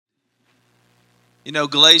You know,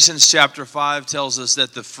 Galatians chapter 5 tells us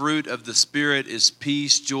that the fruit of the Spirit is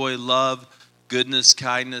peace, joy, love, goodness,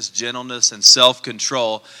 kindness, gentleness, and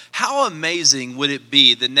self-control. How amazing would it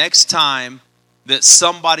be the next time that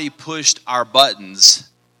somebody pushed our buttons,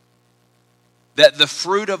 that the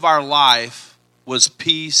fruit of our life was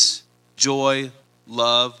peace, joy,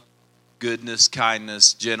 love, goodness,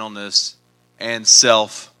 kindness, gentleness, and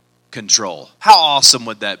self-control? How awesome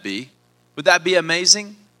would that be? Would that be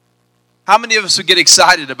amazing? How many of us would get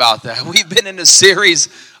excited about that? We've been in a series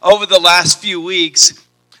over the last few weeks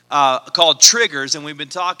called Triggers, and we've been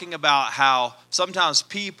talking about how sometimes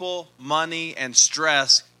people, money, and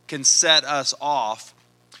stress can set us off.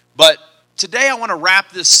 But today I want to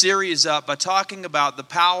wrap this series up by talking about the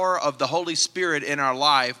power of the Holy Spirit in our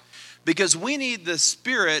life, because we need the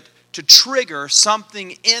Spirit to trigger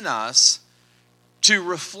something in us to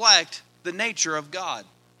reflect the nature of God.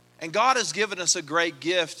 And God has given us a great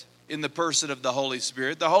gift in the person of the Holy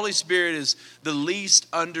Spirit. The Holy Spirit is the least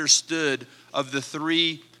understood of the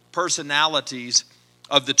three personalities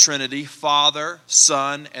of the Trinity: Father,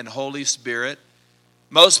 Son, and Holy Spirit.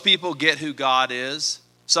 Most people get who God is.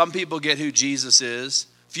 Some people get who Jesus is.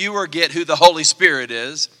 Fewer get who the Holy Spirit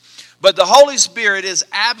is. But the Holy Spirit is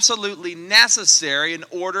absolutely necessary in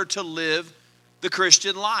order to live the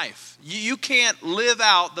Christian life. You can't live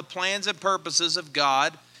out the plans and purposes of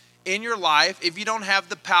God in your life if you don't have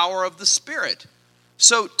the power of the Spirit.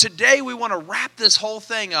 So today we want to wrap this whole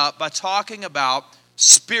thing up by talking about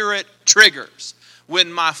Spirit triggers.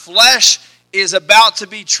 When my flesh is about to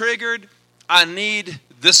be triggered, I need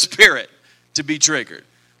the Spirit to be triggered.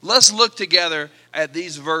 Let's look together at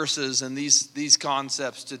these verses and these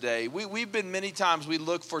concepts today. We've been many times, we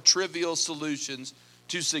look for trivial solutions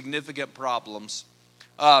to significant problems.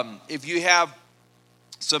 If you have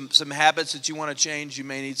some habits that you want to change, you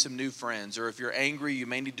may need some new friends. Or if you're angry, you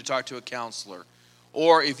may need to talk to a counselor.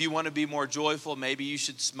 Or if you want to be more joyful, maybe you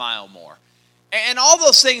should smile more. And all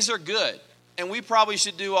those things are good. And we probably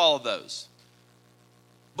should do all of those.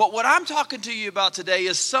 But what I'm talking to you about today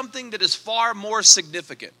is something that is far more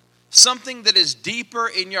significant. Something that is deeper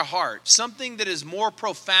in your heart. Something that is more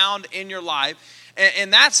profound in your life.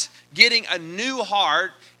 And that's getting a new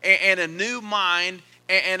heart and a new mind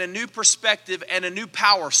and a new perspective and a new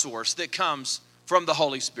power source that comes from the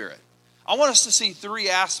Holy Spirit. I want us to see three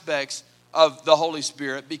aspects of the Holy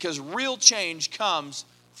Spirit, because real change comes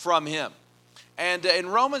from Him. And in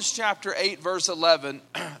Romans chapter 8, verse 11,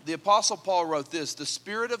 the Apostle Paul wrote this: "The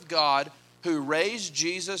Spirit of God who raised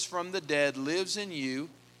Jesus from the dead lives in you,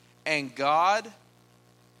 and God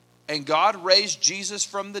raised Jesus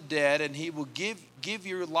from the dead, and He will give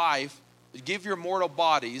your life, give your mortal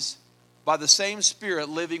bodies by the same Spirit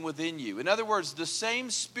living within you." In other words, the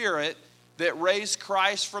same Spirit that raised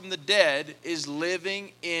Christ from the dead is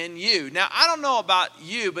living in you. Now, I don't know about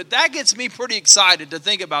you, but that gets me pretty excited to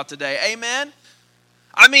think about today. Amen?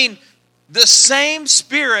 I mean, the same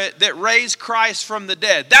Spirit that raised Christ from the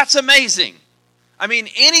dead. That's amazing. I mean,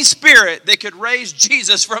 any spirit that could raise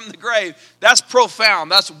Jesus from the grave, that's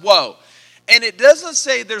profound. That's whoa. And it doesn't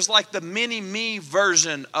say there's like the mini-me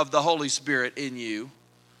version of the Holy Spirit in you.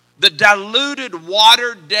 The diluted,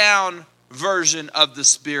 watered-down version of the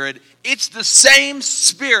Spirit. It's the same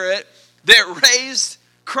Spirit that raised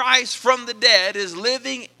Christ from the dead is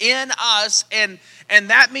living in us. And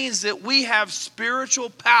that means that we have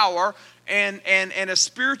spiritual power and a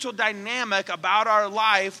spiritual dynamic about our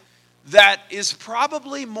life that is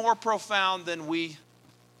probably more profound than we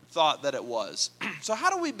thought that it was. So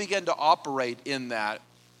how do we begin to operate in that?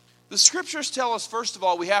 The Scriptures tell us, first of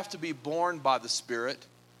all, we have to be born by the Spirit.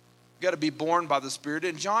 We've got to be born by the Spirit.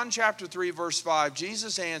 In John chapter 3, verse 5,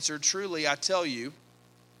 Jesus answered, "Truly, I tell you,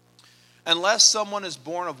 unless someone is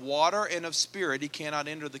born of water and of Spirit, he cannot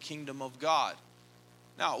enter the kingdom of God."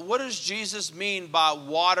 Now, what does Jesus mean by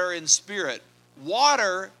water and Spirit?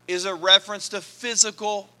 Water is a reference to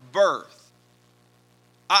physical birth.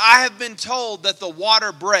 I have been told that the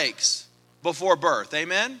water breaks before birth.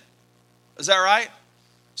 Amen? Is that right?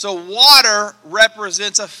 So water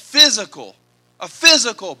represents a physical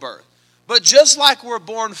birth. But just like we're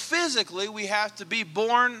born physically, we have to be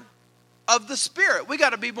born of the Spirit. We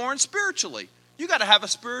got to be born spiritually. You got to have a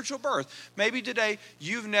spiritual birth. Maybe today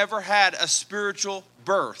you've never had a spiritual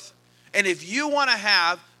birth. And if you want to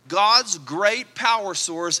have God's great power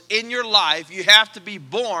source in your life, you have to be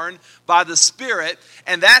born by the Spirit.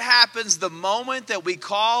 And that happens the moment that we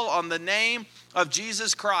call on the name of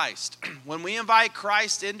Jesus Christ. When we invite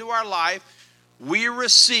Christ into our life, we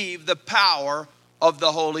receive the power of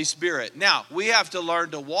the Holy Spirit. Now, we have to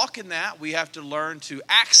learn to walk in that. We have to learn to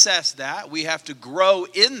access that. We have to grow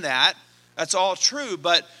in that. That's all true.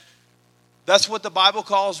 But That's what the Bible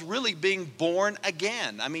calls really being born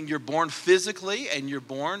again. I mean, you're born physically and you're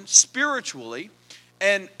born spiritually.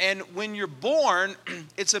 And when you're born,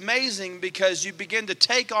 it's amazing because you begin to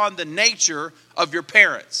take on the nature of your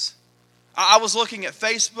parents. I was looking at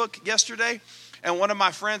Facebook yesterday, and one of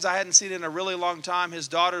my friends I hadn't seen in a really long time, his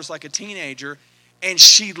daughter's like a teenager, and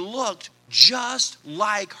she looked just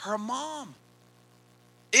like her mom.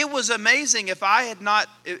 It was amazing. If I had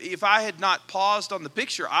not paused on the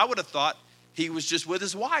picture, I would have thought he was just with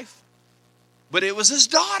his wife. But it was his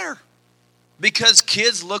daughter. Because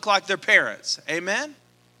kids look like their parents. Amen?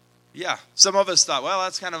 Yeah. Some of us thought, well,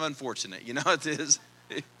 that's kind of unfortunate. You know, it is.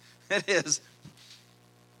 It is.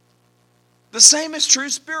 The same is true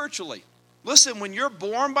spiritually. Listen, when you're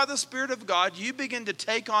born by the Spirit of God, you begin to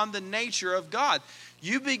take on the nature of God.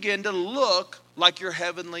 You begin to look like your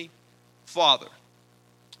heavenly Father.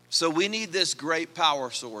 So we need this great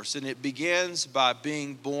power source, and it begins by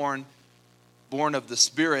being born of the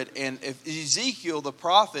Spirit. And if Ezekiel, the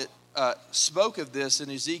prophet, spoke of this in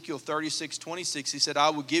Ezekiel 36:26. He said, I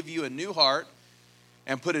will give you a new heart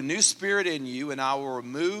and put a new spirit in you, and I will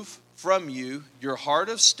remove from you your heart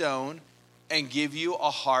of stone and give you a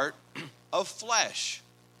heart of flesh.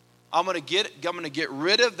 I'm going to get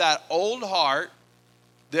rid of that old heart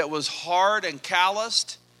that was hard and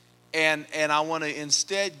calloused, and I want to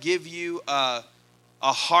instead give you a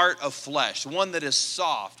heart of flesh, one that is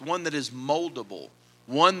soft, one that is moldable,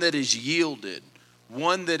 one that is yielded,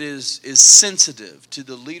 one that is sensitive to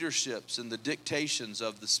the leaderships and the dictations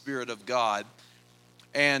of the Spirit of God.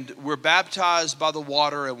 And we're baptized by the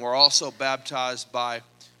water, and we're also baptized by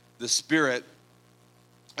the Spirit.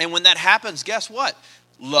 And when that happens, guess what?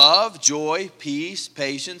 Love, joy, peace,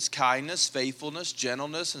 patience, kindness, faithfulness,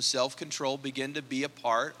 gentleness, and self-control begin to be a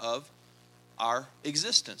part of our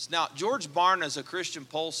existence. Now, George Barna is a Christian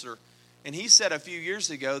pollster, and he said a few years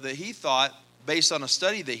ago that he thought, based on a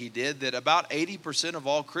study that he did, that about 80% of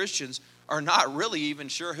all Christians are not really even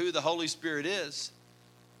sure who the Holy Spirit is.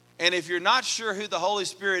 And if you're not sure who the Holy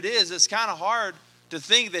Spirit is, it's kind of hard to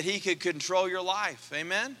think that he could control your life.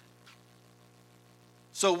 Amen?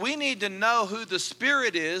 So we need to know who the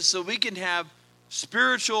Spirit is so we can have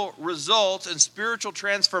spiritual results and spiritual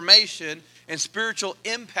transformation and spiritual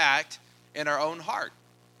impact in our own heart,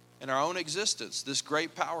 in our own existence, this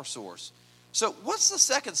great power source. So what's the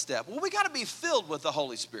second step? Well, we got to be filled with the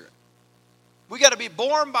Holy Spirit. We got to be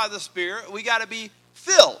born by the Spirit. We got to be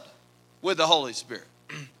filled with the Holy Spirit.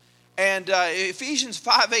 And Ephesians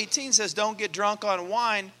 5:18 says, don't get drunk on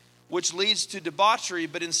wine, which leads to debauchery,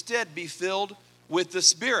 but instead be filled with the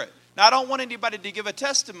Spirit. Now, I don't want anybody to give a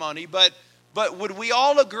testimony, but would we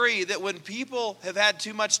all agree that when people have had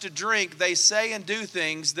too much to drink, they say and do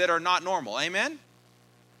things that are not normal? Amen?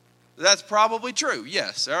 That's probably true.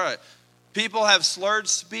 Yes. All right. People have slurred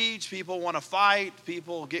speech. People want to fight.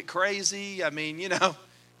 People get crazy. I mean, you know,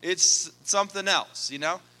 it's something else, you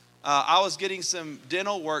know. I was getting some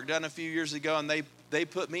dental work done a few years ago, and they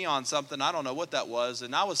put me on something. I don't know what that was,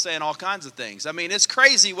 and I was saying all kinds of things. I mean, it's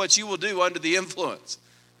crazy what you will do under the influence.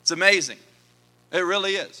 It's amazing. It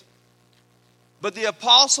really is. But the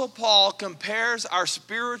Apostle Paul compares our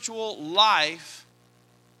spiritual life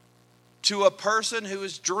to a person who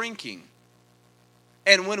is drinking.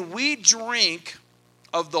 And when we drink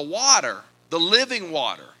of the water, the living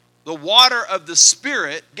water, the water of the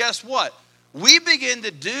Spirit, guess what? We begin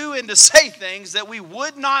to do and to say things that we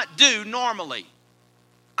would not do normally.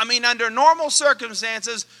 I mean, under normal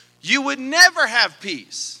circumstances, you would never have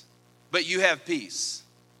peace, but you have peace.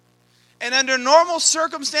 And under normal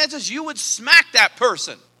circumstances, you would smack that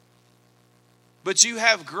person. But you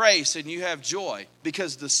have grace and you have joy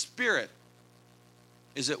because the Spirit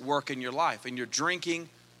is at work in your life and you're drinking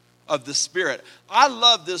of the Spirit. I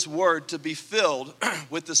love this word, to be filled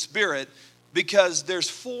with the Spirit, because there's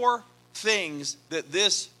 4 things that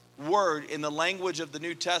this word in the language of the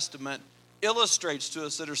New Testament illustrates to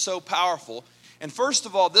us that are so powerful. And first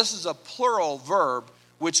of all, this is a plural verb,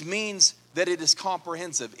 which means that it is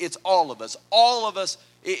comprehensive. It's all of us. All of us.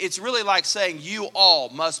 It's really like saying you all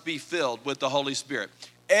must be filled with the Holy Spirit.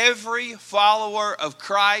 Every follower of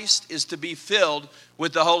Christ is to be filled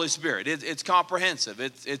with the Holy Spirit. It's comprehensive.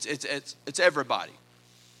 It's everybody.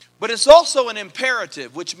 But it's also an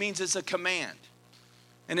imperative, which means it's a command.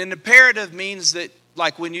 And an imperative means that,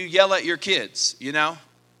 like when you yell at your kids, you know,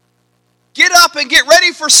 get up and get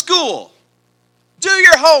ready for school. Do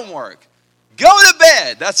your homework. Go to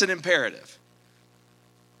bed. That's an imperative.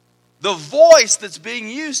 The voice that's being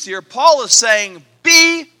used here, Paul is saying,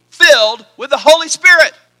 be filled with the Holy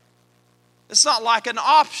Spirit. It's not like an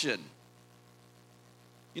option.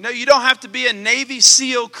 You know, you don't have to be a Navy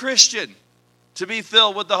SEAL Christian. to be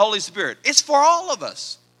filled with the Holy Spirit. It's for all of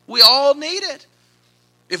us. We all need it.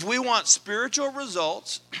 If we want spiritual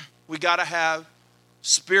results, we got to have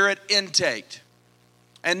Spirit intake.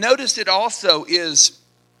 And notice it also is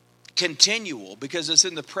continual because it's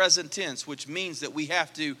in the present tense, which means that we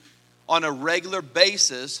have to, on a regular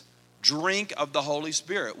basis, drink of the Holy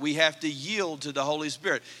Spirit. We have to yield to the Holy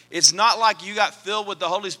Spirit. It's not like you got filled with the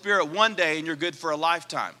Holy Spirit one day and you're good for a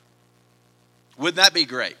lifetime. Wouldn't that be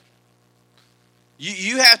great?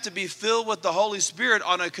 You have to be filled with the Holy Spirit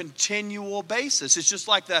on a continual basis. It's just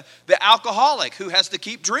like the alcoholic who has to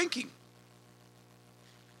keep drinking.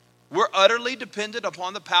 We're utterly dependent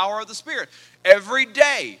upon the power of the Spirit. Every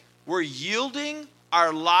day, we're yielding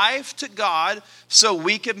our life to God so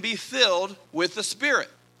we can be filled with the Spirit.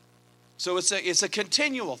 So it's a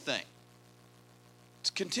continual thing.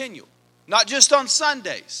 It's continual. Not just on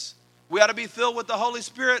Sundays. We ought to be filled with the Holy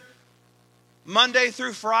Spirit Monday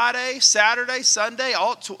through Friday, Saturday, Sunday,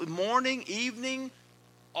 morning, evening,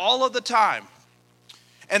 all of the time.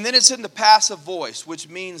 And then it's in the passive voice, which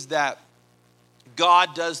means that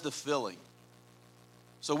God does the filling.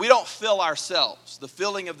 So we don't fill ourselves. The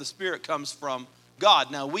filling of the Spirit comes from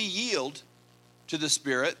God. Now we yield to the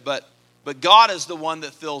Spirit, but God is the one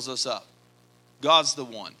that fills us up. God's the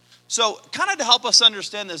one. So kind of to help us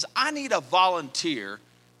understand this, I need a volunteer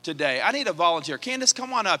today. I need a volunteer. Candace,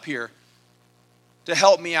 come on up here to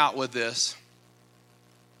help me out with this.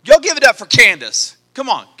 Y'all give it up for Candace. Come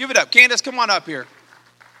on, give it up. Candace, come on up here.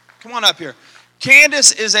 Come on up here.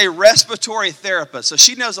 Candace is a respiratory therapist, so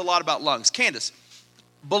she knows a lot about lungs. Candace,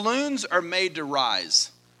 balloons are made to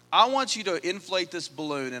rise. I want you to inflate this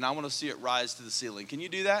balloon, and I want to see it rise to the ceiling. Can you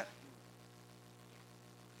do that?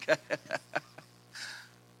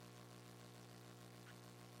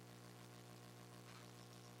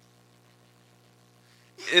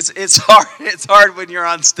 It's hard. It's hard when you're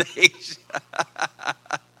on stage.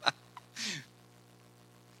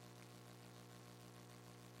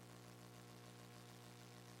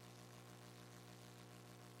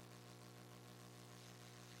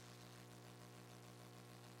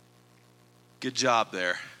 Good job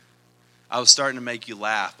there. I was starting to make you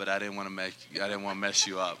laugh, but I didn't want to mess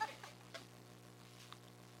you up.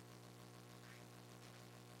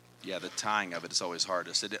 Yeah, the tying of it is always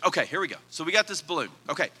hardest. Okay, here we go. So we got this balloon.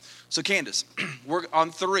 Okay, so Candace, we're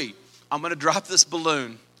on 3. I'm going to drop this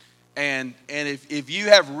balloon, and if you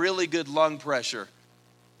have really good lung pressure,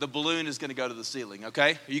 the balloon is going to go to the ceiling,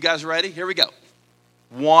 okay? Are you guys ready? Here we go.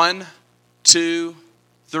 1, 2,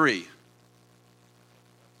 3.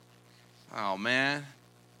 Oh, man.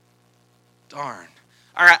 Darn.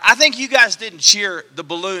 All right, I think you guys didn't cheer the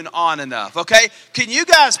balloon on enough, okay? Can you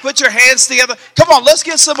guys put your hands together? Come on, let's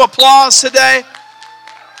get some applause today.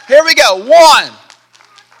 Here we go. 1,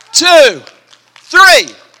 2, 3.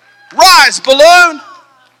 Rise, balloon.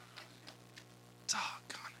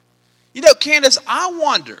 Doggone. You know, Candace, I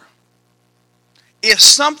wonder if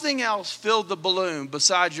something else filled the balloon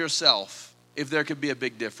besides yourself, if there could be a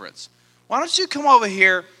big difference. Why don't you come over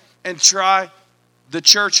here and try the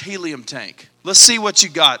church helium tank. Let's see what you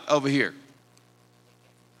got over here.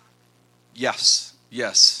 Yes,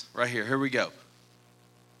 right here. Here we go.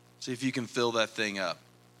 See if you can fill that thing up.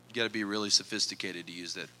 You got to be really sophisticated to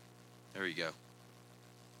use that. There you go.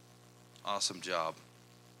 Awesome job.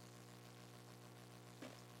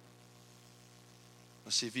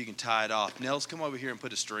 Let's see if you can tie it off. Nels, come over here and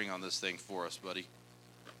put a string on this thing for us, buddy.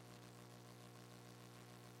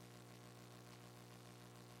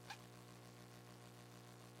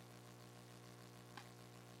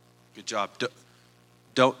 Good job.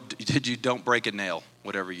 Don't break a nail,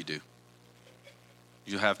 whatever you do.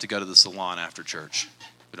 You have to go to the salon after church.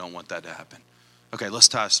 We don't want that to happen. Okay, let's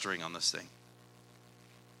tie a string on this thing.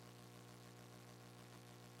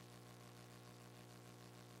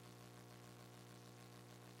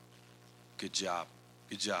 Good job.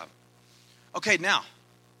 Good job. Okay, now,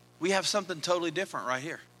 we have something totally different right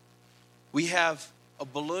here. We have a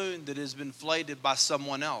balloon that has been inflated by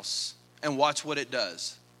someone else, and watch what it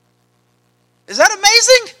does. Is that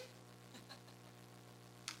amazing?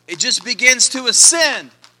 It just begins to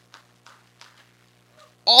ascend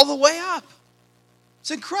all the way up.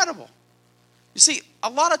 It's incredible. You see, a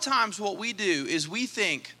lot of times what we do is we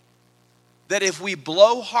think that if we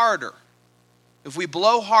blow harder,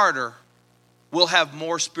 we'll have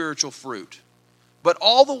more spiritual fruit. But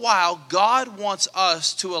all the while, God wants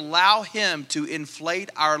us to allow Him to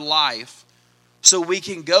inflate our life so we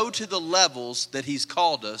can go to the levels that He's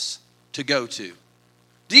called us to go to.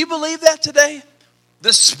 Do you believe that today?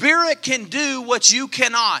 The Spirit can do what you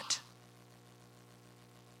cannot.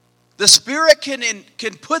 The Spirit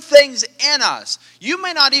can put things in us. You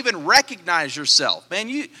may not even recognize yourself. Man,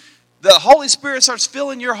 the Holy Spirit starts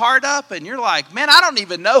filling your heart up and you're like, man, I don't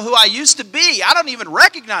even know who I used to be. I don't even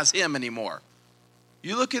recognize him anymore.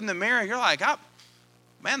 You look in the mirror and you're like,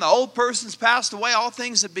 man, the old person's passed away. All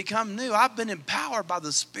things have become new. I've been empowered by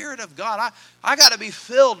the Spirit of God. I got to be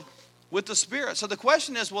filled with the Spirit. So the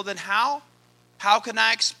question is, well, then how can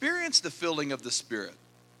I experience the filling of the Spirit?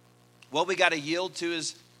 Well, we got to yield to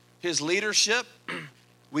his leadership.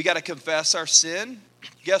 We got to confess our sin.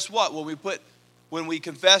 Guess what? When we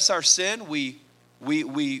confess our sin, we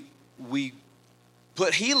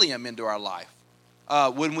put helium into our life.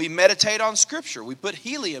 When we meditate on Scripture, we put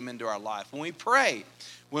helium into our life. When we pray,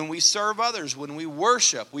 when we serve others, when we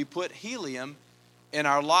worship, we put helium in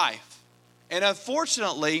our life. And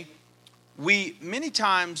unfortunately, we many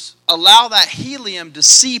times allow that helium to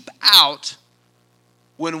seep out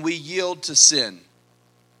when we yield to sin.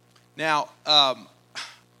 Now, a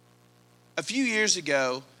few years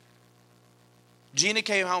ago, Gina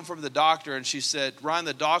came home from the doctor and she said, Ryan,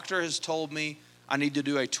 the doctor has told me I need to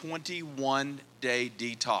do a 21-day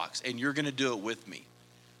detox, and you're going to do it with me.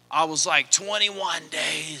 I was like, 21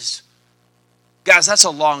 days? Guys, that's a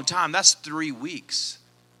long time. That's 3 weeks.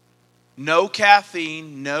 No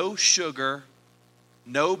caffeine, no sugar,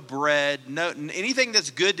 no bread, no anything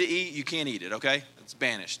that's good to eat, you can't eat it, okay? It's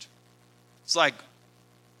banished. It's like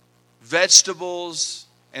vegetables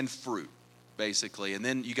and fruit, basically. And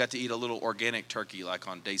then you got to eat a little organic turkey like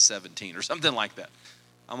on day 17 or something like that.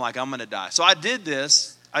 I'm like, I'm going to die. So I did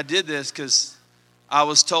this because I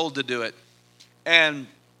was told to do it. And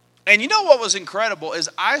you know what was incredible is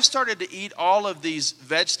I started to eat all of these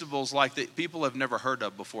vegetables like that people have never heard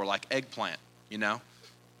of before, like eggplant, you know.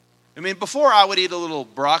 I mean, before I would eat a little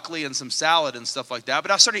broccoli and some salad and stuff like that, but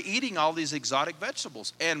I started eating all these exotic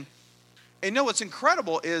vegetables. And you know what's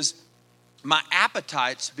incredible is my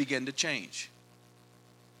appetites began to change,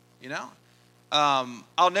 you know.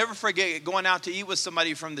 I'll never forget going out to eat with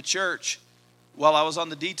somebody from the church while I was on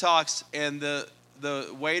the detox, and the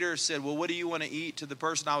waiter said, well, what do you want to eat, to the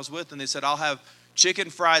person I was with? And they said, I'll have chicken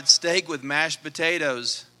fried steak with mashed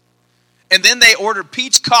potatoes. And then they ordered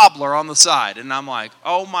peach cobbler on the side. And I'm like,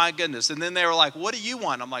 oh my goodness. And then they were like, what do you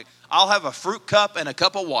want? I'm like, I'll have a fruit cup and a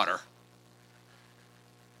cup of water.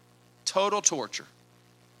 Total torture.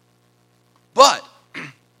 But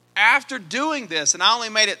after doing this, and I only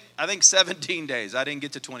made it, I think, 17 days. I didn't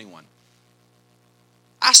get to 21.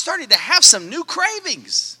 I started to have some new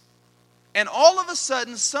cravings. And all of a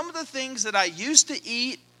sudden, some of the things that I used to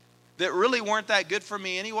eat that really weren't that good for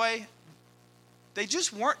me anyway, they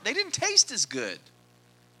didn't taste as good.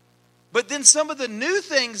 But then some of the new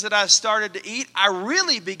things that I started to eat, I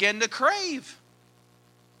really began to crave.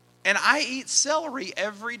 And I eat celery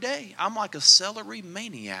every day. I'm like a celery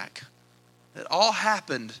maniac. It all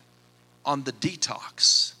happened on the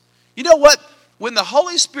detox. You know what? When the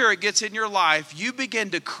Holy Spirit gets in your life, you begin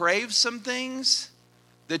to crave some things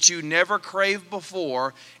that you never craved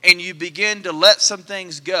before, and you begin to let some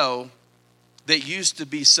things go that used to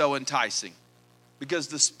be so enticing. Because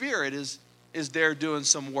the Spirit is there doing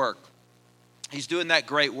some work. He's doing that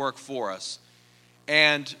great work for us.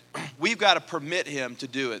 And we've got to permit him to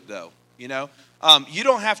do it, though. You know, you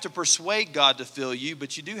don't have to persuade God to fill you,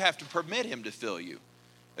 but you do have to permit him to fill you.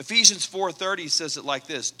 Ephesians 4:30 says it like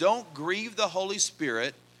this: don't grieve the Holy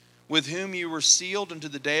Spirit, with whom you were sealed unto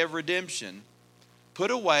the day of redemption. Put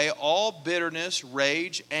away all bitterness,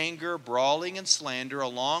 rage, anger, brawling, and slander,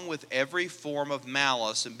 along with every form of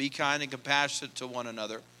malice, and be kind and compassionate to one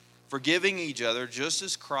another, forgiving each other, just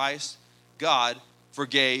as Christ, God,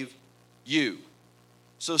 forgave you.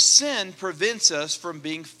 So sin prevents us from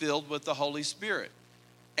being filled with the Holy Spirit.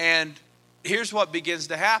 And here's what begins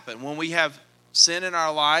to happen. When we have sin in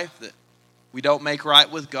our life that we don't make right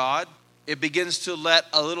with God, it begins to let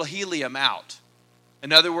a little helium out.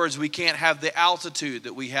 In other words, we can't have the altitude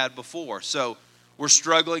that we had before. So we're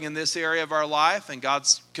struggling in this area of our life, and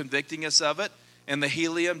God's convicting us of it, and the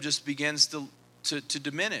helium just begins to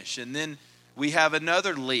diminish. And then we have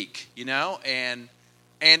another leak, you know, and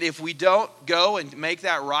if we don't go and make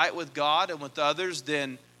that right with God and with others,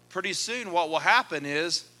 then pretty soon what will happen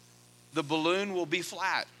is the balloon will be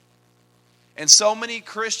flat. And so many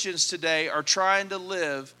Christians today are trying to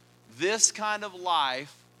live this kind of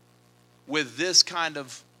life with this kind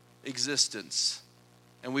of existence.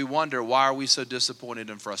 And we wonder, why are we so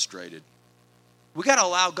disappointed and frustrated? We got to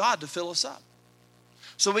allow God to fill us up.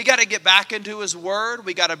 So we got to get back into his word.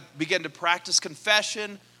 We got to begin to practice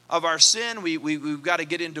confession of our sin. We've got to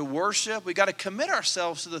get into worship. We got to commit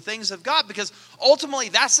ourselves to the things of God, because ultimately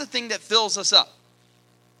that's the thing that fills us up.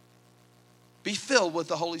 Be filled with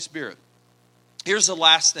the Holy Spirit. Here's the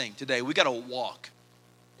last thing today. We got to walk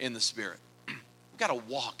in the Spirit. We got to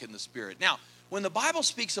walk in the Spirit. Now, when the Bible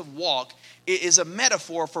speaks of walk, it is a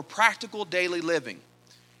metaphor for practical daily living.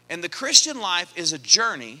 And the Christian life is a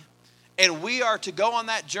journey, and we are to go on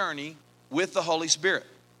that journey with the Holy Spirit.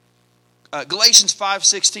 Galatians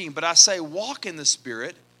 5:16, but I say walk in the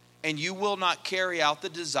Spirit, and you will not carry out the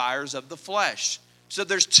desires of the flesh. So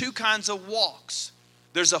there's two kinds of walks.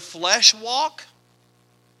 There's a flesh walk,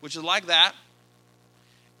 which is like that.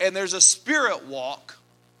 And there's a spirit walk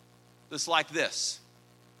that's like this.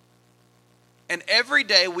 And every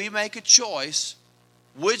day we make a choice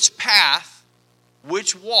which path,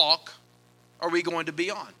 which walk are we going to be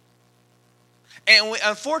on. And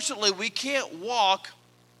unfortunately, we can't walk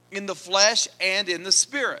in the flesh and in the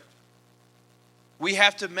spirit. We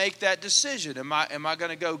have to make that decision. Am I going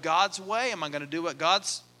to go God's way? Am I going to do what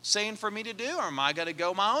God's saying for me to do? Or am I going to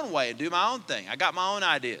go my own way and do my own thing? I got my own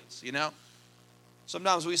ideas, you know.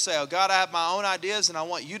 Sometimes we say, oh, God, I have my own ideas and I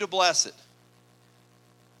want you to bless it.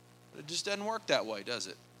 But it just doesn't work that way, does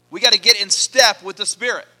it? We got to get in step with the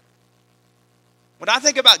Spirit. When I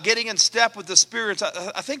think about getting in step with the Spirit,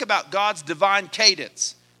 I think about God's divine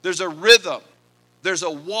cadence. There's a rhythm. There's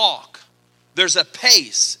a walk. There's a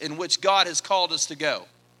pace in which God has called us to go.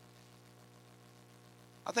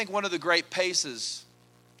 I think one of the great paces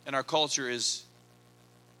in our culture is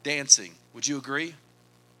dancing. Would you agree?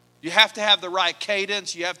 You have to have the right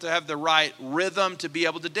cadence. You have to have the right rhythm to be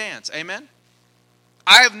able to dance. Amen?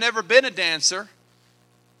 I have never been a dancer.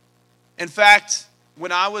 In fact,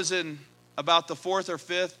 when I was in about the 4th or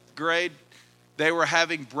 5th grade, they were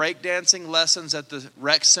having breakdancing lessons at the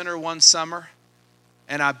rec center one summer.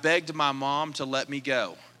 And I begged my mom to let me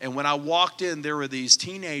go. And when I walked in, there were these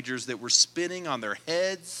teenagers that were spinning on their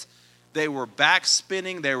heads. They were back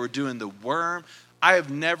spinning. They were doing the worm. I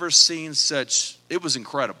have never seen such, it was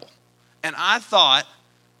incredible. And I thought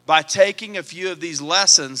by taking a few of these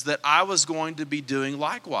lessons that I was going to be doing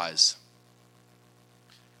likewise.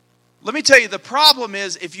 Let me tell you, the problem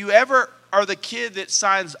is if you ever are the kid that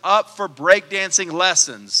signs up for breakdancing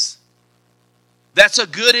lessons, that's a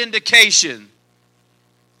good indication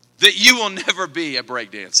that you will never be a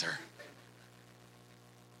breakdancer.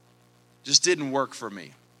 Just didn't work for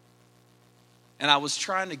me. And I was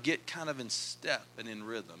trying to get kind of in step and in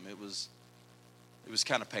rhythm. It was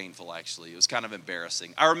kind of painful, actually. It was kind of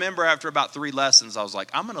embarrassing. I remember after about 3 lessons, I was like,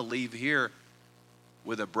 I'm going to leave here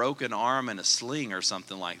with a broken arm and a sling or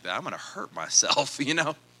something like that. I'm going to hurt myself, you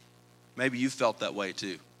know. Maybe you felt that way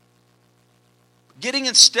too. Getting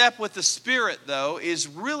in step with the Spirit, though, is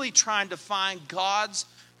really trying to find God's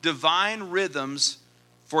divine rhythms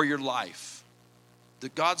for your life.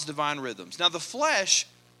 God's divine rhythms. Now, the flesh,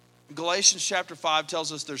 Galatians chapter 5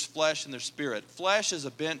 tells us there's flesh and there's spirit. Flesh is a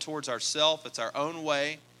bent towards ourself. It's our own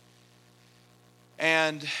way.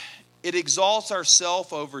 And it exalts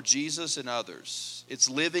ourself over Jesus and others. It's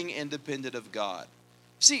living independent of God.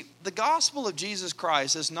 See, the gospel of Jesus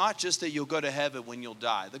Christ is not just that you'll go to heaven when you'll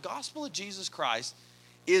die. The gospel of Jesus Christ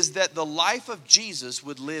is that the life of Jesus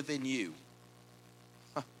would live in you.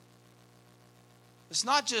 It's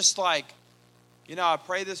not just like, you know, I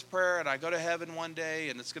pray this prayer and I go to heaven one day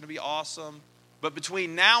and it's going to be awesome. But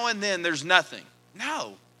between now and then, there's nothing.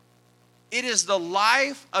 No. It is the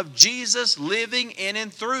life of Jesus living in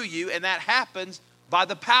and through you, and that happens by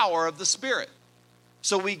the power of the Spirit.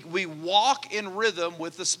 So we walk in rhythm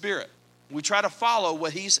with the Spirit. We try to follow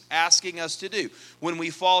what He's asking us to do. When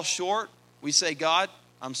we fall short, we say, God,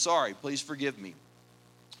 I'm sorry. Please forgive me.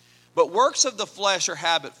 But works of the flesh are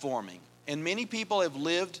habit forming. And many people have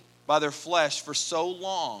lived by their flesh for so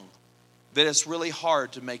long that it's really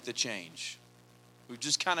hard to make the change. We've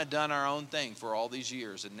just kind of done our own thing for all these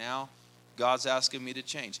years, and now God's asking me to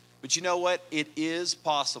change. But you know what? It is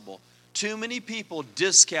possible. Too many people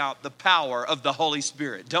discount the power of the Holy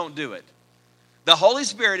Spirit. Don't do it. The Holy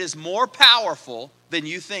Spirit is more powerful than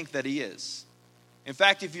you think that He is. In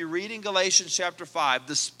fact, if you read in Galatians chapter 5,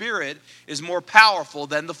 the Spirit is more powerful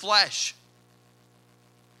than the flesh.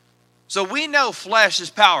 So we know flesh is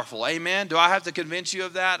powerful. Amen? Do I have to convince you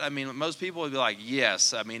of that? I mean, most people would be like,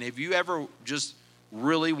 yes. I mean, if you ever just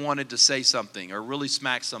really wanted to say something or really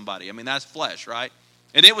smack somebody, I mean, that's flesh, right?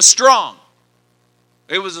 And it was strong.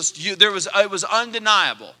 It was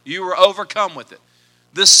undeniable. You were overcome with it.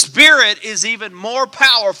 The Spirit is even more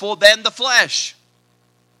powerful than the flesh.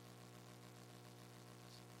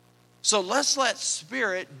 So let's let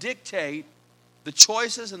Spirit dictate the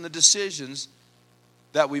choices and the decisions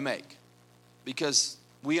that we make, because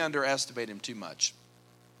we underestimate Him too much.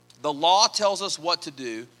 The law tells us what to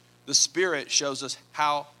do. The Spirit shows us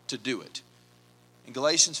how to do it. In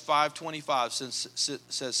Galatians 5:25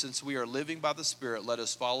 says, since we are living by the Spirit, let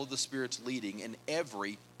us follow the Spirit's leading in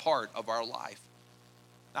every part of our life.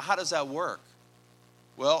 Now, how does that work?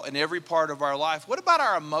 Well, in every part of our life. What about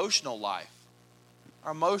our emotional life?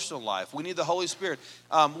 Our emotional life. We need the Holy Spirit.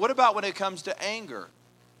 What about when it comes to anger?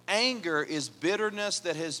 Anger is bitterness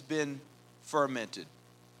that has been fermented.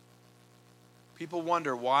 People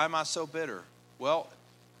wonder, why am I so bitter? Well,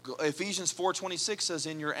 Ephesians 4:26 says,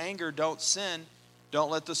 in your anger, don't sin. Don't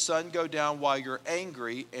let the sun go down while you're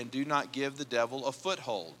angry, and do not give the devil a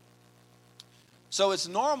foothold. So it's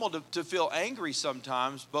normal to feel angry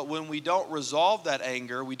sometimes, but when we don't resolve that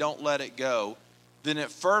anger, we don't let it go, then it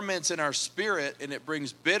ferments in our spirit, and it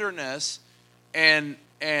brings bitterness, and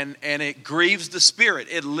it grieves the Spirit.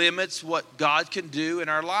 It limits what God can do in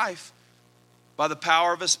our life by the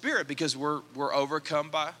power of His Spirit, because we're overcome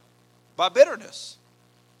by bitterness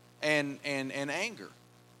and anger.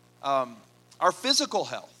 Our physical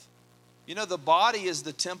health. You know, the body is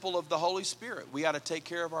the temple of the Holy Spirit. We got to take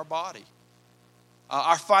care of our body.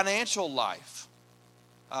 Our financial life.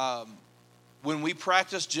 When we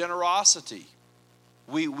practice generosity,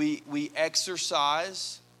 we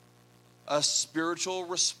exercise a spiritual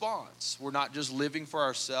response. We're not just living for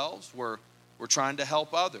ourselves. We're trying to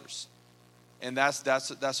help others. And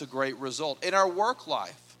that's a great result. In our work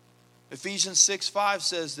life, Ephesians 6:5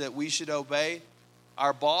 says that we should obey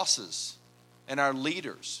our bosses and our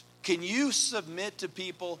leaders. Can you submit to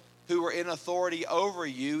people who are in authority over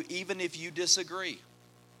you even if you disagree?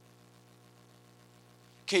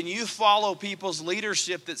 Can you follow people's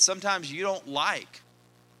leadership that sometimes you don't like?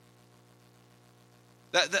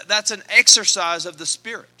 That's an exercise of the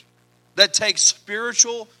Spirit that takes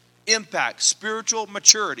spiritual impact, spiritual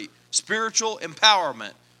maturity, spiritual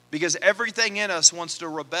empowerment, because everything in us wants to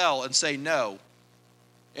rebel and say no.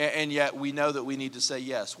 And yet we know that we need to say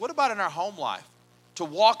yes. What about in our home life? To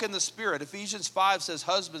walk in the Spirit. Ephesians 5 says,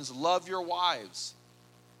 husbands, love your wives.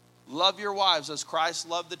 Love your wives as Christ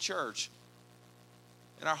loved the church.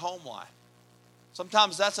 In our home life.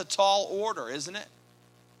 Sometimes that's a tall order, isn't it?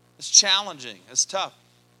 It's challenging. It's tough.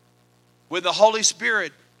 When the Holy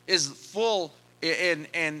Spirit is full and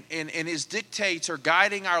His dictates are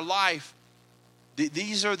guiding our life,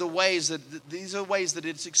 these are the ways that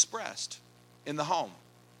it's expressed in the home.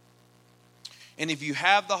 And if you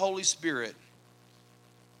have the Holy Spirit,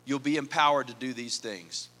 you'll be empowered to do these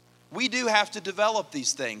things. We do have to develop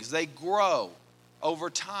these things. They grow over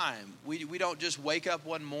time. We don't just wake up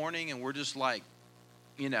one morning and we're just like,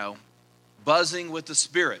 buzzing with the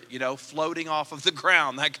Spirit, floating off of the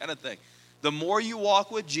ground, that kind of thing. The more you walk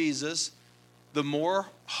with Jesus, the more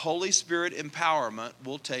Holy Spirit empowerment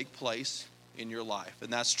will take place in your life.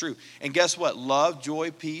 And that's true. And guess what? Love, joy,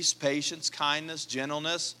 peace, patience, kindness,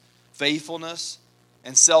 gentleness, faithfulness,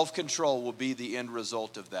 and self-control will be the end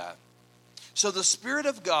result of that. So the Spirit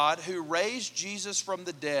of God who raised Jesus from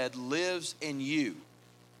the dead lives in you.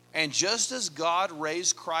 And just as God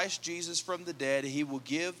raised Christ Jesus from the dead, He will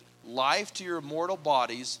give life to your mortal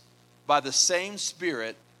bodies by the same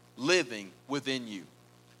Spirit living within you.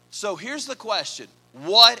 So here's the question.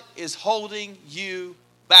 What is holding you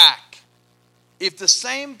back? If the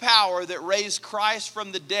same power that raised Christ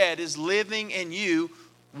from the dead is living in you,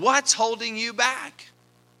 what's holding you back?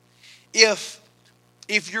 If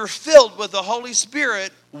you're filled with the Holy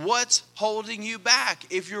Spirit, what's holding you back?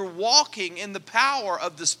 If you're walking in the power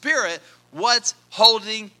of the Spirit, what's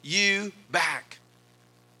holding you back?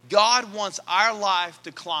 God wants our life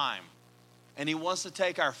to climb, and He wants to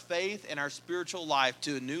take our faith and our spiritual life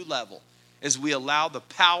to a new level as we allow the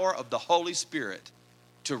power of the Holy Spirit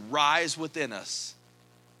to rise within us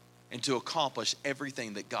and to accomplish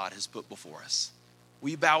everything that God has put before us. Will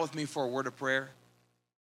you bow with me for a word of prayer?